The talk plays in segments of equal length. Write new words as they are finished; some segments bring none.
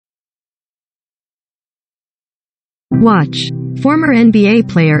Watch. Former NBA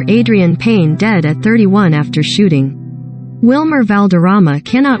player Adrian Payne dead at 31 after shooting. Wilmer Valderrama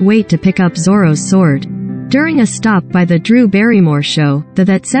cannot wait to pick up Zorro's sword. During a stop by the Drew Barrymore show, the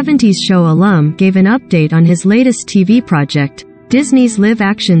That 70s Show alum gave an update on his latest TV project, Disney's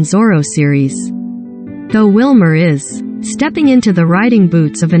live-action Zorro series. Though Wilmer is stepping into the riding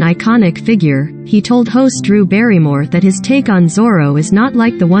boots of an iconic figure, he told host Drew Barrymore that his take on Zorro is not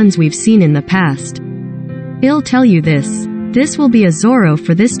like the ones we've seen in the past. "I'll tell you this. This will be a Zorro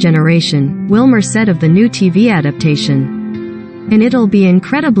for this generation," Wilmer said of the new TV adaptation. "And it'll be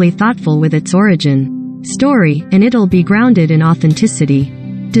incredibly thoughtful with its origin story, and it'll be grounded in authenticity."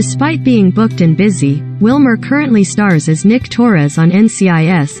 Despite being booked and busy, Wilmer currently stars as Nick Torres on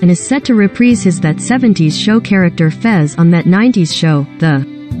NCIS and is set to reprise his That 70s Show character Fez on That 90s Show. The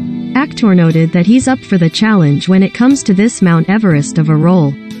actor noted that he's up for the challenge when it comes to this Mount Everest of a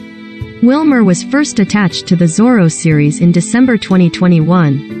role. Wilmer was first attached to the Zorro series in December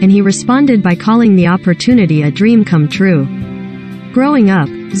 2021, and he responded by calling the opportunity a dream come true. "Growing up,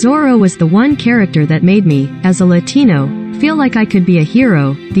 Zorro was the one character that made me, as a Latino, feel like I could be a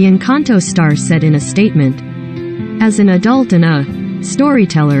hero," the Encanto star said in a statement. "As an adult and a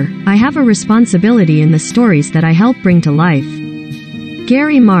storyteller, I have a responsibility in the stories that I help bring to life."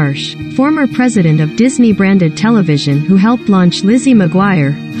 Gary Marsh, former president of Disney-branded television who helped launch Lizzie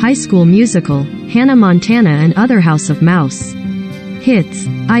McGuire, High School Musical, Hannah Montana and other House of Mouse hits,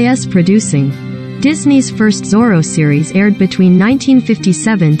 is producing. Disney's first Zorro series aired between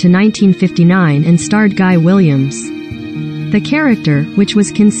 1957 to 1959 and starred Guy Williams. The character, which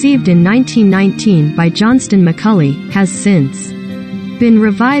was conceived in 1919 by Johnston McCulley, has since been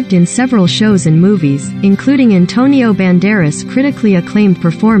revived in several shows and movies, including Antonio Banderas' critically acclaimed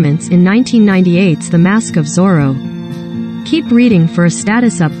performance in 1998's The Mask of Zorro. Keep reading for a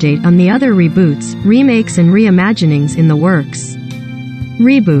status update on the other reboots, remakes and reimaginings in the works.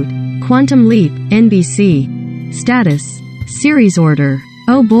 Reboot. Quantum Leap, NBC. Status. Series order.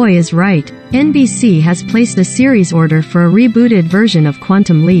 Oh boy is right. NBC has placed a series order for a rebooted version of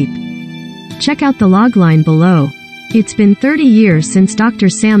Quantum Leap. Check out the logline below. It's been 30 years since Dr.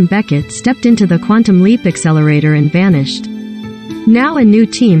 Sam Beckett stepped into the Quantum Leap accelerator and vanished. Now a new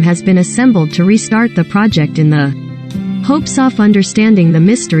team has been assembled to restart the project in the hopes of understanding the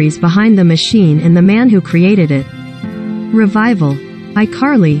mysteries behind the machine and the man who created it. Revival.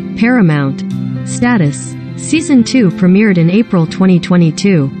 iCarly, Paramount. Status. Season 2 premiered in April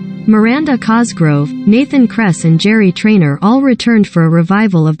 2022. Miranda Cosgrove, Nathan Kress and Jerry Trainor all returned for a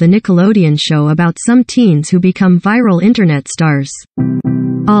revival of the Nickelodeon show about some teens who become viral internet stars.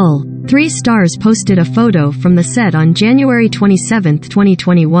 All three stars posted a photo from the set on January 27,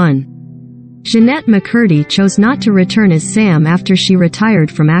 2021. Jeanette McCurdy chose not to return as Sam after she retired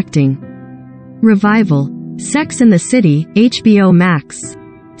from acting. Revival. Sex and the City, HBO Max.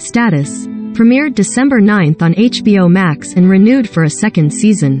 Status. Premiered December 9 on HBO Max and renewed for a second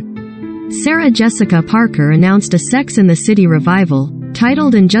season. Sarah Jessica Parker announced a Sex and the City revival,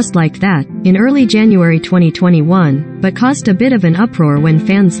 titled And Just Like That, in early January 2021, but caused a bit of an uproar when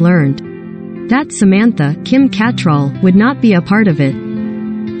fans learned that Samantha, Kim Cattrall, would not be a part of it.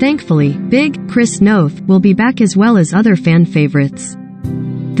 Thankfully, Big Chris Noth will be back as well as other fan favorites.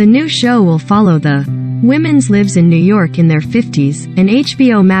 The new show will follow the women's lives in New York in their 50s, and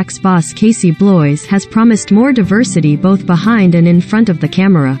HBO Max boss Casey Bloys has promised more diversity both behind and in front of the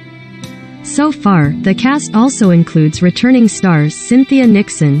camera. So far, the cast also includes returning stars Cynthia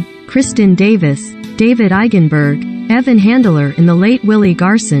Nixon, Kristen Davis, David Eigenberg, Evan Handler and the late Willie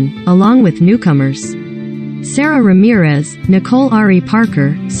Garson, along with newcomers Sarah Ramirez, Nicole Ari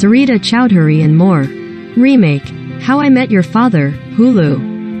Parker, Sarita Chowdhury and more. Remake. How I Met Your Father,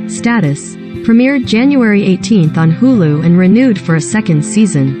 Hulu. Status. Premiered January 18 on Hulu and renewed for a second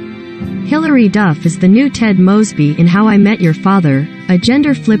season. Hilary Duff is the new Ted Mosby in How I Met Your Father, a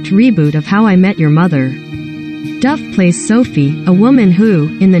gender-flipped reboot of How I Met Your Mother. Duff plays Sophie, a woman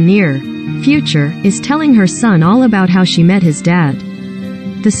who, in the near future, is telling her son all about how she met his dad.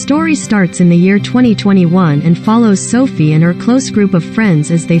 The story starts in the year 2021 and follows Sophie and her close group of friends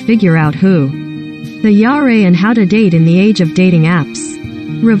as they figure out who they are and how to date in the age of dating apps.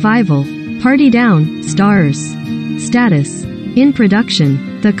 Revival. Party Down, stars. Status. In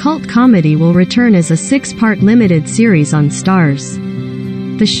production. The cult comedy will return as a 6-part limited series on Stars.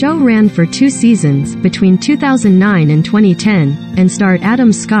 The show ran for 2 seasons, between 2009 and 2010, and starred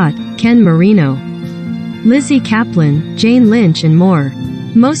Adam Scott, Ken Marino, Lizzie Kaplan, Jane Lynch and more.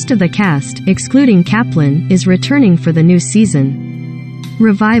 Most of the cast, excluding Kaplan, is returning for the new season.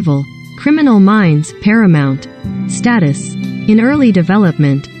 Revival. Criminal Minds, Paramount. Status. In early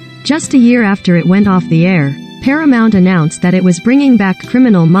development. Just a year after it went off the air, Paramount announced that it was bringing back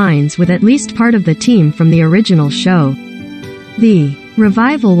Criminal Minds with at least part of the team from the original show. The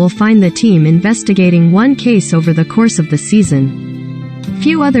revival will find the team investigating one case over the course of the season.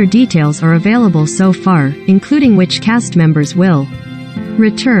 Few other details are available so far, including which cast members will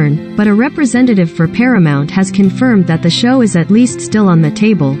return, but a representative for Paramount has confirmed that the show is at least still on the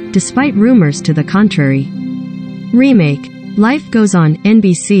table, despite rumors to the contrary. Remake. Life Goes On,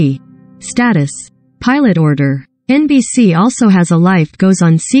 NBC. Status. Pilot order. NBC also has a Life Goes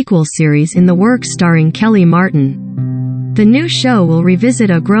On sequel series in the works starring Kelly Martin. The new show will revisit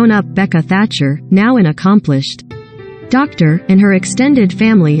a grown-up Becca Thatcher, now an accomplished doctor, and her extended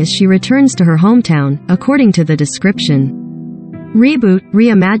family as she returns to her hometown, according to the description. Reboot,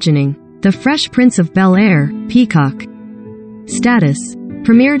 reimagining. The Fresh Prince of Bel-Air, Peacock. Status.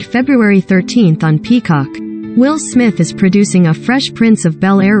 Premiered February 13th on Peacock. Will Smith is producing a Fresh Prince of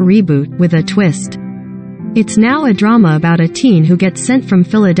Bel-Air reboot, with a twist. It's now a drama about a teen who gets sent from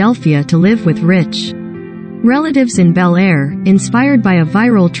Philadelphia to live with rich relatives in Bel-Air, inspired by a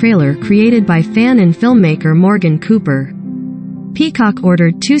viral trailer created by fan and filmmaker Morgan Cooper. Peacock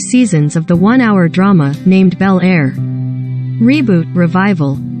ordered 2 seasons of the 1-hour drama, named Bel-Air. Reboot,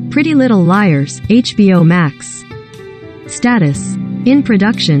 revival. Pretty Little Liars, HBO Max. Status. In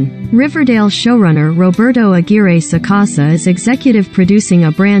production. Riverdale showrunner Roberto Aguirre Sacasa is executive producing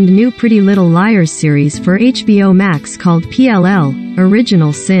a brand new Pretty Little Liars series for HBO Max called PLL,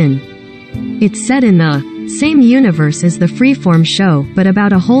 Original Sin. It's set in the same universe as the Freeform show, but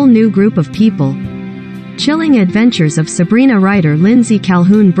about a whole new group of people. Chilling Adventures of Sabrina writer Lindsay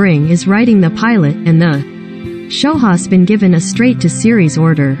Calhoun Bring is writing the pilot, and the show has been given a straight-to-series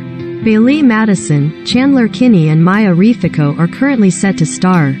order. Bailey Madison, Chandler Kinney and Maya Rifico are currently set to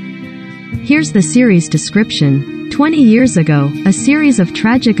star. Here's the series description. 20 years ago, a series of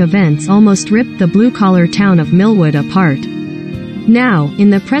tragic events almost ripped the blue-collar town of Millwood apart. Now, in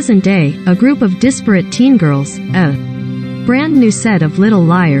the present day, a group of disparate teen girls, a brand new set of little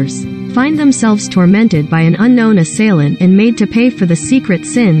liars, find themselves tormented by an unknown assailant and made to pay for the secret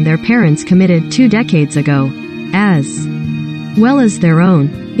sin their parents committed 2 decades ago, as well as their own.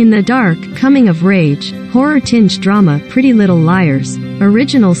 In the dark, coming-of-age, horror-tinged drama Pretty Little Liars,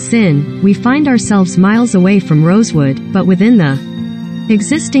 Original Sin, we find ourselves miles away from Rosewood, but within the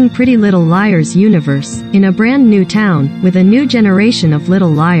existing Pretty Little Liars universe, in a brand new town, with a new generation of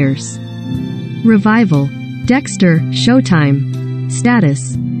little liars. Revival. Dexter, Showtime.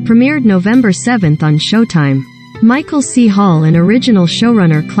 Status. Premiered November 7th on Showtime. Michael C. Hall and original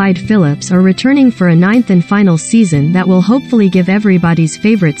showrunner Clyde Phillips are returning for a 9th and final season that will hopefully give everybody's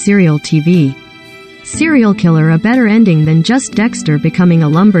favorite serial TV serial killer a better ending than just Dexter becoming a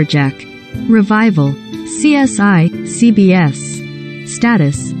lumberjack. Revival. CSI, CBS.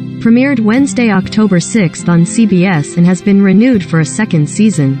 Status. Premiered Wednesday, October 6th on CBS and has been renewed for a 2nd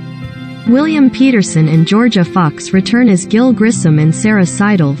season. William Peterson and Georgia Fox return as Gil Grissom and Sarah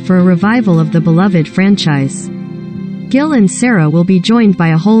Seidel for a revival of the beloved franchise. Gil and Sarah will be joined by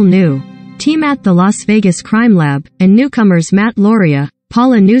a whole new team at the Las Vegas Crime Lab, and newcomers Matt Lauria,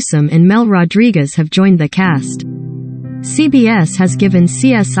 Paula Newsome and Mel Rodriguez have joined the cast. CBS has given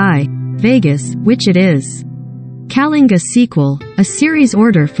CSI Vegas, which it is calling a sequel, a series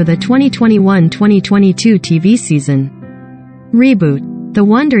order for the 2021-2022 TV season. Reboot. The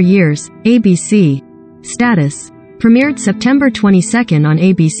Wonder Years, ABC. Status. Premiered September 22nd on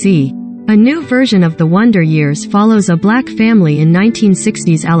ABC. A new version of The Wonder Years follows a black family in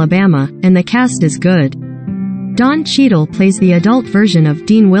 1960s Alabama, and the cast is good. Don Cheadle plays the adult version of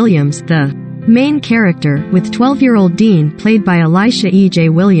Dean Williams, the main character, with 12-year-old Dean played by Elisha E.J.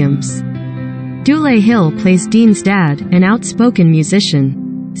 Williams. Dule Hill plays Dean's dad, an outspoken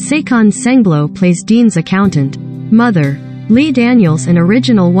musician. Saquon Senglo plays Dean's accountant. Mother. Lee Daniels and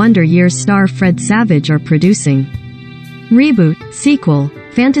original Wonder Years star Fred Savage are producing. Reboot, sequel,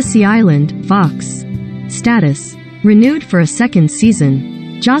 Fantasy Island, Fox. Status. Renewed for a 2nd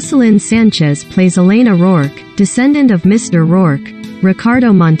season. Jocelyn Sanchez plays Elena Rourke, descendant of Mr. Rourke.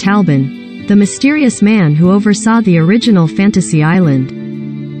 Ricardo Montalban, the mysterious man who oversaw the original Fantasy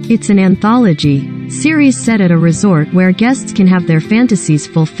Island. It's an anthology series set at a resort where guests can have their fantasies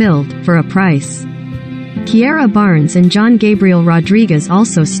fulfilled, for a price. Kiara Barnes and John Gabriel Rodriguez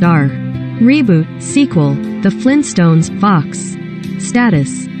also star. Reboot, sequel, The Flintstones, Fox.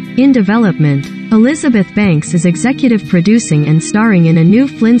 Status. In development. Elizabeth Banks is executive producing and starring in a new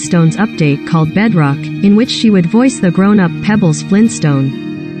Flintstones update called Bedrock, in which she would voice the grown-up Pebbles Flintstone,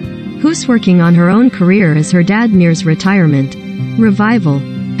 who's working on her own career as her dad nears retirement. Revival.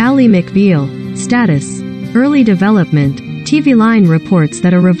 Ally McBeal. Status. Early development. TV Line reports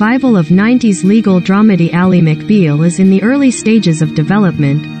that a revival of 90s legal dramedy Ally McBeal is in the early stages of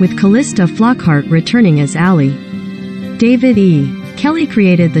development, with Callista Flockhart returning as Ally. David E. Kelly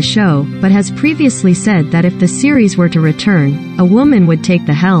created the show, but has previously said that if the series were to return, a woman would take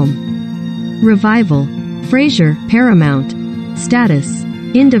the helm. Revival. Frasier, Paramount. Status.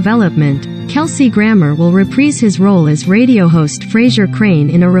 In development. Kelsey Grammer will reprise his role as radio host Frasier Crane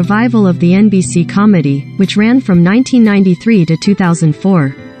in a revival of the NBC comedy, which ran from 1993 to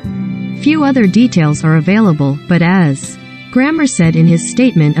 2004. Few other details are available, but as Grammer said in his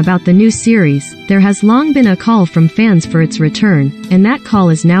statement about the new series, there has long been a call from fans for its return, and that call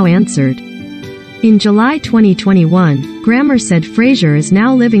is now answered. In July 2021, Grammer said Frasier is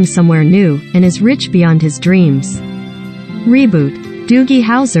now living somewhere new, and is rich beyond his dreams. Reboot. Doogie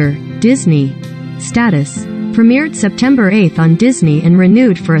Howser, Disney. Status. Premiered September 8 on Disney and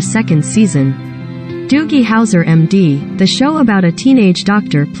renewed for a second season. Doogie Howser MD, the show about a teenage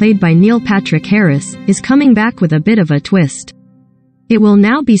doctor played by Neil Patrick Harris, is coming back with a bit of a twist. It will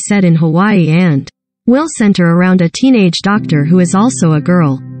now be set in Hawaii and will center around a teenage doctor who is also a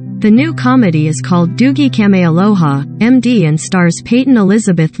girl. The new comedy is called Doogie Kamealoha, MD and stars Peyton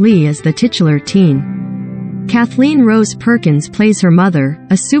Elizabeth Lee as the titular teen. Kathleen Rose Perkins plays her mother,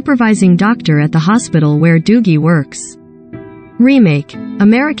 a supervising doctor at the hospital where Doogie works. Remake.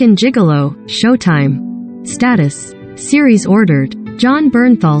 American Gigolo, Showtime. Status. Series ordered. John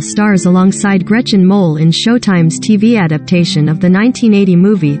Bernthal stars alongside Gretchen Mol in Showtime's TV adaptation of the 1980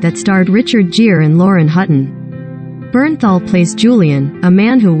 movie that starred Richard Gere and Lauren Hutton. Bernthal plays Julian, a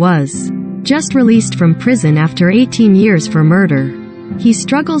man who was just released from prison after 18 years for murder. He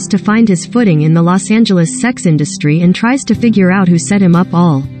struggles to find his footing in the Los Angeles sex industry and tries to figure out who set him up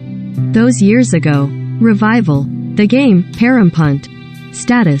all those years ago. Revival. The Game, Parampont.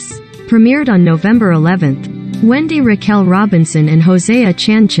 Status. Premiered on November 11th. Wendy Raquel Robinson and Hosea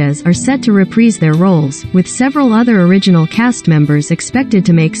Chanchez are set to reprise their roles, with several other original cast members expected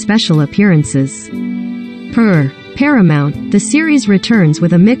to make special appearances. Per Paramount, the series returns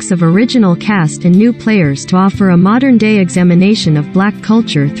with a mix of original cast and new players to offer a modern-day examination of black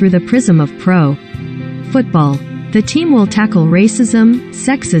culture through the prism of pro football. The team will tackle racism,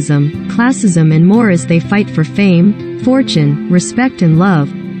 sexism, classism and more as they fight for fame, fortune, respect and love,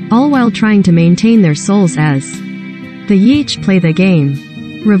 all while trying to maintain their souls as the Yeech play the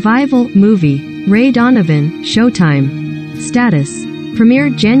game. Revival movie. Ray Donovan, Showtime. Status.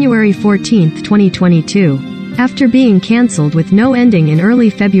 Premiered January 14, 2022. After being cancelled with no ending in early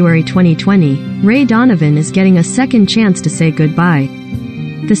February 2020, Ray Donovan is getting a second chance to say goodbye.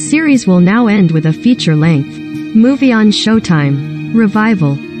 The series will now end with a feature-length movie on Showtime.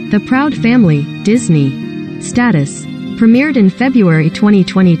 Revival. The Proud Family, Disney. Status. Premiered in February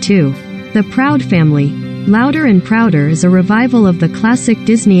 2022. The Proud Family. Louder and Prouder is a revival of the classic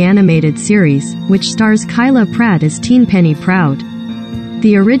Disney animated series, which stars Kyla Pratt as Teen Penny Proud.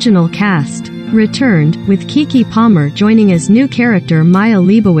 The original cast returned, with Keke Palmer joining as new character Maya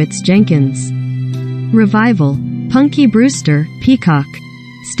Leibowitz Jenkins. Revival. Punky Brewster, Peacock.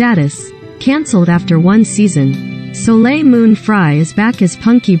 Status. Cancelled after one season. Soleil Moon Frye is back as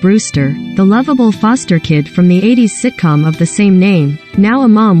Punky Brewster, the lovable foster kid from the 80s sitcom of the same name, now a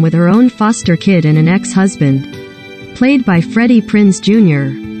mom with her own foster kid and an ex-husband. Played by Freddie Prinze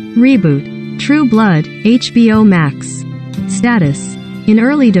Jr. Reboot. True Blood, HBO Max. Status. In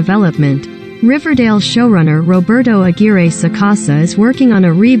early development. Riverdale showrunner Roberto Aguirre Sacasa is working on a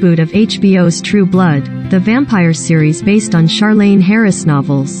reboot of HBO's True Blood, the vampire series based on Charlaine Harris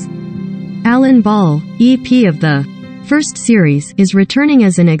novels. Alan Ball, EP of the first series, is returning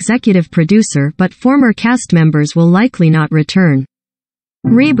as an executive producer, but former cast members will likely not return.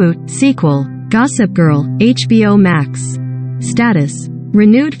 Reboot, sequel, Gossip Girl, HBO Max. Status.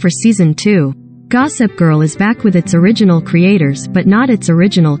 Renewed for Season 2. Gossip Girl is back with its original creators, but not its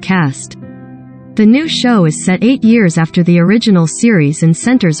original cast. The new show is set 8 years after the original series and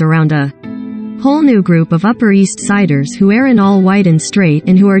centers around a whole new group of Upper East Siders who are in all white and straight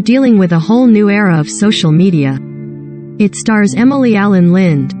and who are dealing with a whole new era of social media. It stars Emily Allen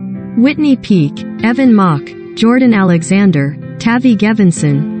Lind, Whitney Peak, Evan Mock, Jordan Alexander, Tavi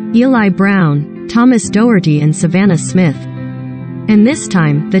Gevinson, Eli Brown, Thomas Doherty and Savannah Smith. And this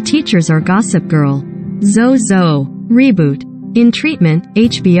time, the teachers are Gossip Girl. Zo. Reboot. In treatment,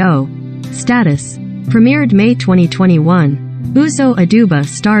 HBO. Status. Premiered May 2021. Uzo Aduba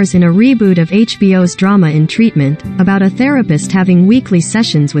stars in a reboot of HBO's drama In Treatment, about a therapist having weekly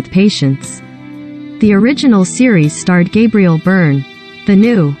sessions with patients. The original series starred Gabriel Byrne. The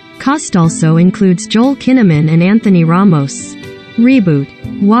new cast also includes Joel Kinnaman and Anthony Ramos. Reboot.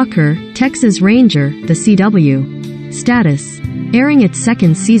 Walker, Texas Ranger, The CW. Status. Airing its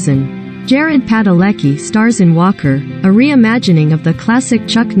second season. Jared Padalecki stars in Walker, a reimagining of the classic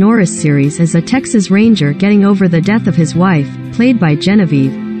Chuck Norris series as a Texas Ranger getting over the death of his wife, played by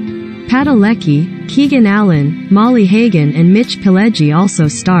Genevieve Padalecki. Keegan Allen, Molly Hagan and Mitch Pileggi also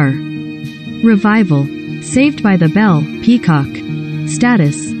star. Revival. Saved by the Bell, Peacock.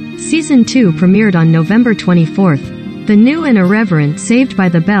 Status. Season 2 premiered on November 24th. The new and irreverent Saved by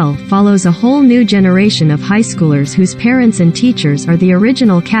the Bell follows a whole new generation of high schoolers whose parents and teachers are the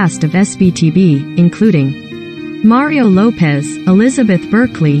original cast of SBTB, including Mario Lopez, Elizabeth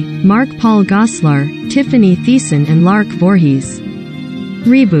Berkley, Mark Paul Gosselaar, Tiffany Thiessen and Lark Voorhees.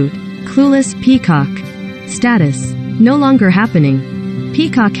 Reboot. Clueless, Peacock. Status. No longer happening.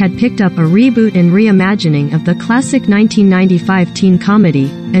 Peacock had picked up a reboot and reimagining of the classic 1995 teen comedy,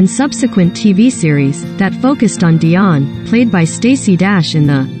 and subsequent TV series, that focused on Dion, played by Stacey Dash in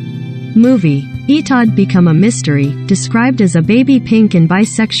the movie. Eta'd become a mystery, described as a baby pink and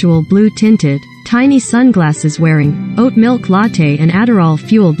bisexual blue-tinted, tiny sunglasses-wearing, oat milk latte and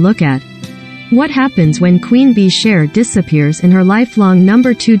Adderall-fueled look at what happens when Queen Bee Cher disappears and her lifelong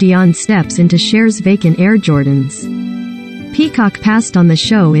number 2 Dion steps into Cher's vacant Air Jordans. Peacock passed on the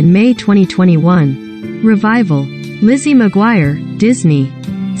show in May 2021. Revival. Lizzie McGuire, Disney.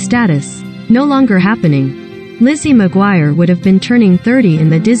 Status. No longer happening. Lizzie McGuire would have been turning 30 in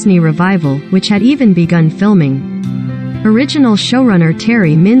the Disney revival, which had even begun filming. Original showrunner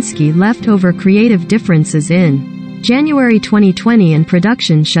Terry Minsky left over creative differences in January 2020 and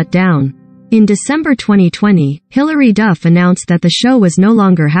production shut down. In December 2020, Hilary Duff announced that the show was no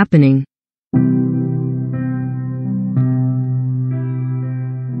longer happening.